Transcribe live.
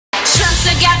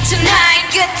같은 high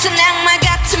끝은 악마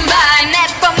같은 vibe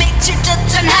매번 미칠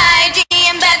듯한 high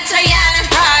뒤엔 뱉어야하는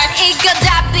part 이거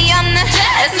답이 없는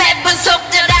test 매번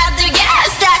속더라도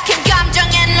yes 딱한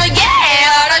감정에 너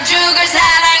yeah 얼어 죽을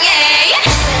사랑해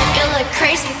You look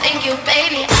crazy thank you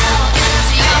baby oh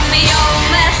yummy oh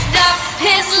messed up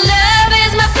his love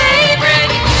is my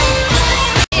favorite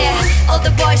yeah all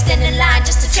the boys stand in line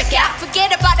just to check out forget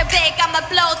about the big I'ma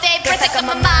blow they breath like I'm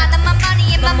a mind I'm my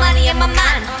money and my money and my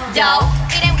mind though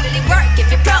it ain't really work if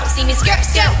you're broke see me skirt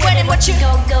winning what you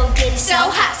go get it so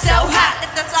hot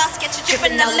let the sauce get you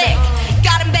dripping a lick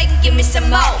got 'em begging give me some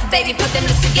more baby put them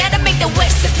lips together make the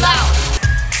whistle flow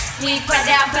we put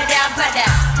down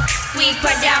we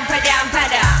put down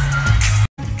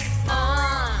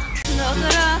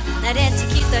너더러 날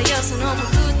애찍히다여서 너무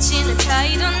굳히는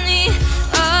타이더니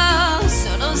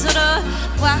서로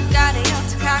와가래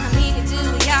어떡하나 미래도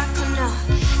약한 너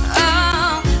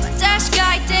私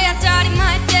がいて当たり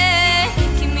前で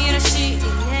君らしい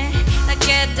ねだ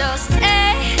けど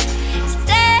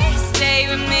Stay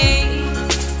with me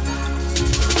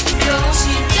どうし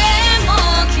ても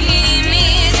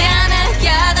君じゃなき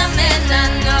ゃダメな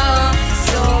の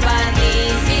そばに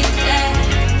いて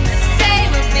Stay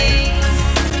with me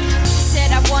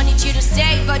Said I wanted you to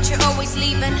stay but you're always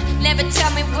leaving Never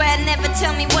tell me where, never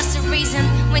tell me what's the reason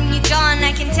When you're gone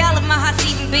I can tell if my heart's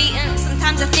even beating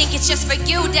Sometimes I think it's just for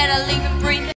you that I'll even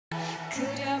breathe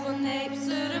그려본 내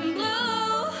입술은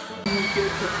blue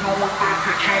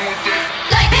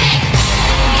Like me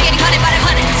You're getting haunted by the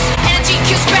hundreds Energy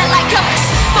Q spread like colors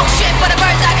Bullshit for the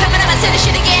birds are coming I'm gonna say this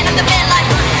shit again I'm the man like